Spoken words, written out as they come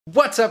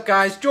What's up,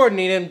 guys? Jordan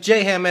Needham,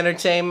 Jham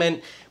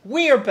Entertainment.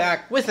 We are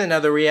back with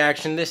another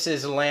reaction. This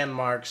is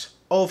Landmark's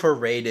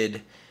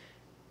Overrated.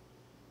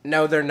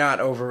 No, they're not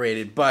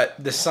overrated, but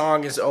the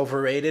song is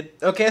overrated.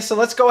 Okay, so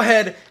let's go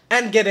ahead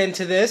and get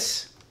into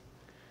this.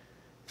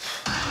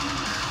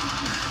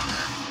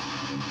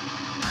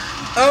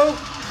 Oh.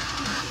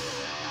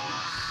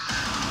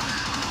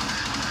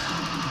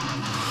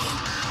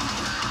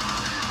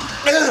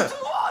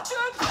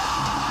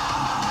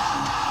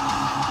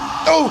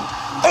 Oh.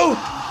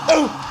 Oh.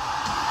 Oh!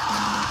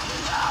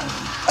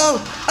 Oh!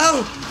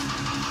 Oh!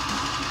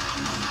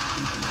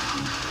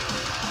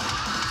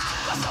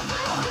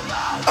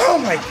 Oh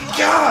my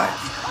God!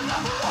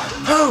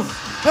 Oh!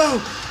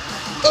 Oh!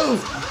 Oh!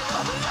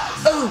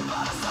 Oh!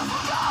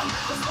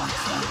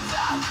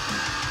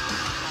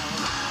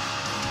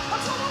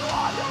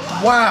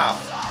 Wow!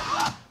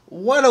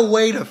 What a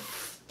way to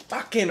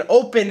fucking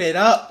open it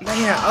up,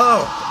 man!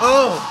 Oh!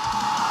 Oh!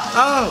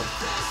 Oh!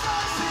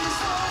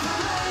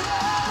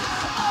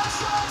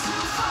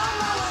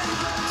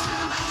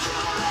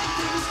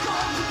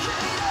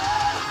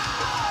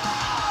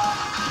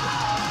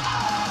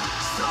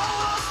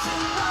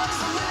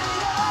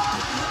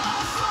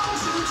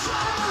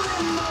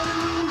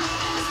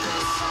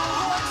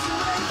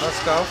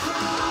 Let's go.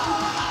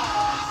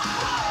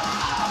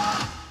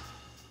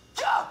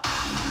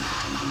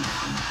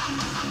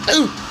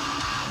 Ooh!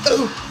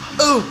 Ooh!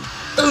 Ooh!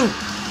 Ooh!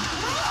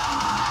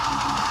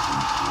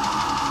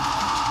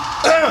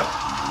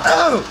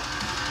 Oh!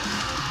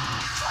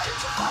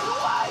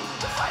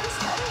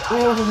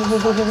 Oh,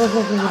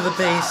 the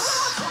bass.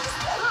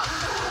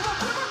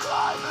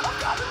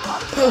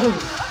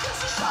 Oh.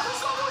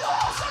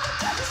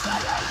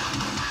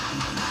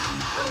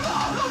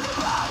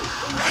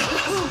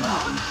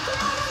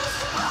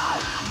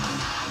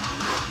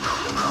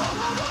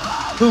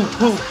 Ooh,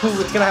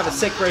 it's gonna have a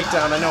sick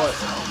breakdown, I know it.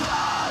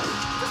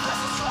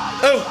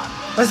 Oh,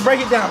 let's break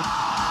it down.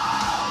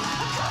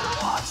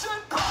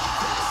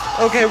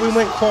 Okay, we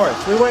went chorus.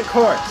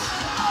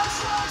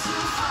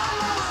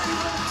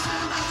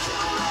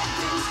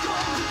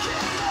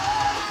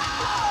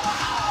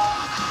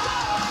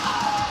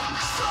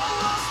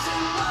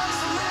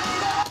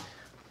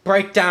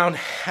 Breakdown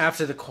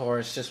after the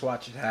chorus, just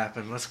watch it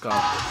happen. Let's go.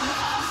 I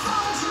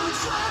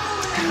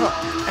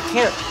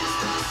can't.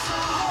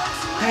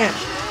 Man.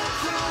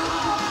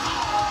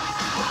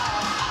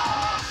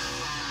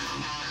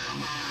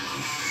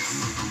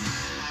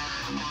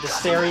 The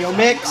stereo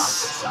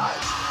mix.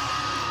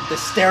 The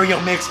stereo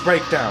mix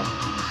breakdown.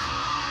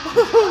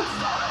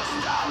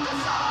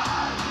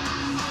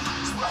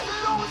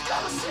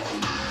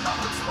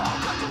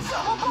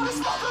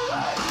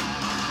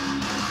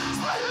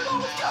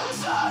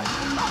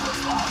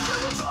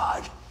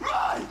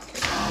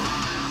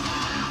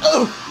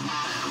 Oh.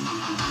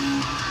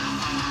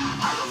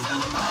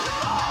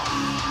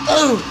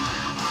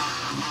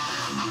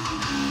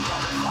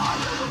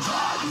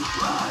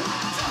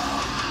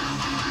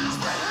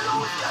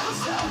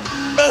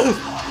 Oh!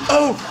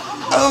 Oh!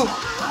 Oh!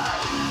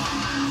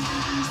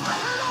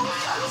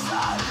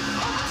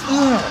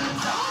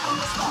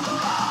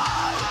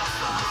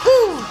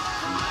 Oh!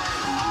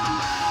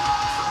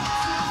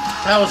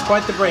 That was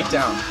quite the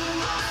breakdown.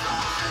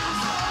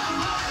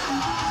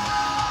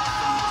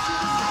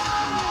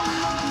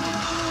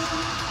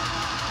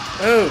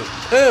 Oh!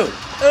 Oh!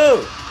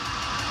 Oh!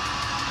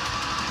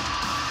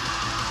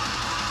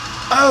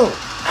 Oh!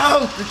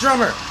 Oh! The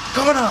drummer!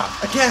 Going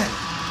off! Again!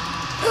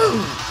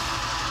 Oh!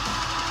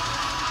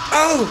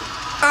 Oh!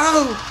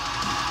 Oh!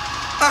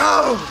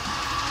 Oh!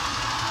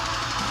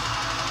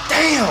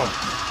 Damn!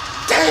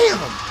 Damn!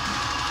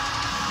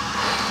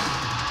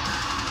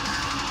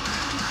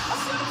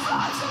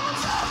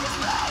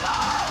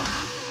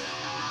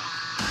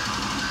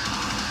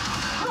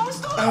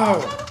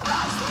 Oh!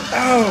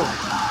 Oh!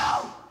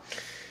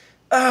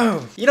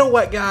 Oh! You know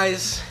what,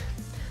 guys?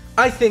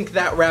 I think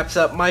that wraps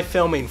up my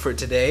filming for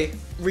today.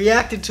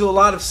 Reacted to a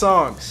lot of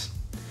songs.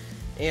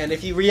 And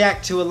if you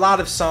react to a lot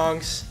of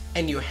songs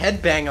and you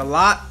headbang a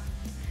lot,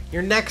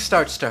 your neck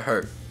starts to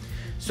hurt.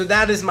 So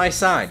that is my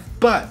sign.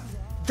 But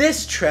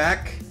this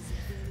track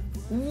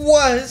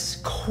was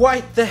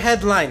quite the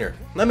headliner.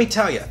 Let me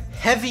tell you,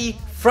 heavy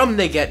from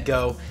the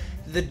get-go.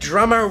 The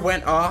drummer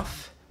went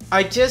off.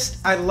 I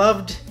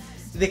loved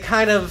the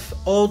kind of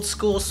old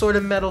school sort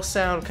of metal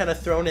sound kind of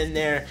thrown in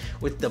there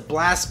with the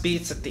blast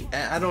beats at the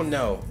end. I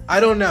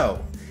don't know.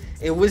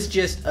 It was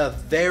just a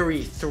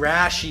very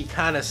thrashy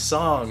kind of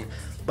song,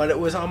 but it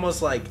was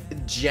almost like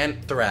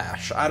gent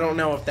thrash. I don't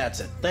know if that's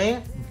a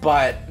thing,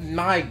 but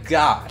my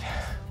God.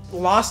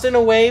 Lost in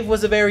a Wave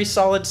was a very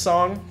solid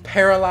song.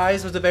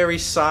 Paralyzed was a very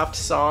soft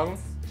song.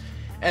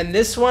 And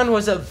this one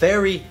was a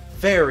very,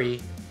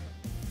 very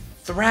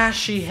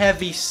thrashy,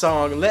 heavy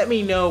song. Let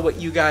me know what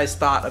you guys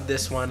thought of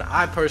this one.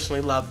 I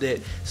personally loved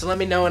it. So let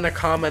me know in the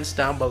comments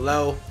down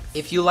below.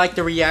 If you like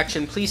the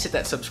reaction, please hit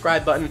that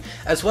subscribe button,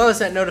 as well as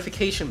that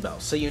notification bell,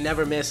 so you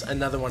never miss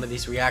another one of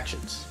these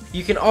reactions.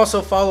 You can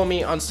also follow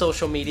me on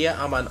social media.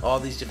 I'm on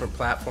all these different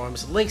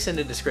platforms. Links in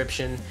the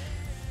description.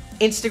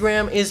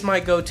 Instagram is my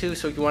go-to,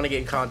 so if you want to get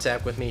in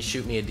contact with me,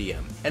 shoot me a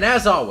DM. And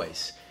as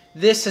always,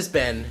 this has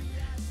been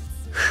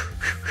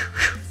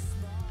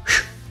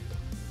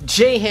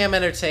Jham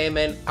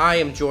Entertainment. I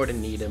am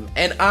Jordan Needham,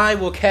 and I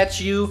will catch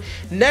you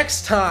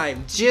next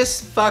time.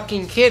 Just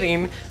fucking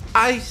kidding.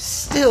 I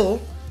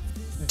still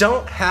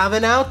don't have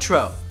an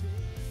outro.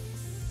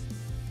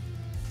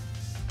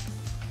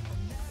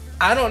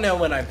 I don't know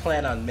when I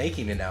plan on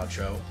making an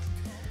outro,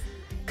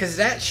 cause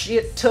that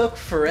shit took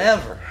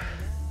forever,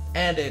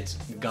 and it's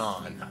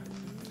gone.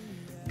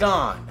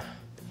 Gone.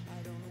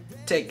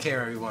 Take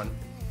care, everyone.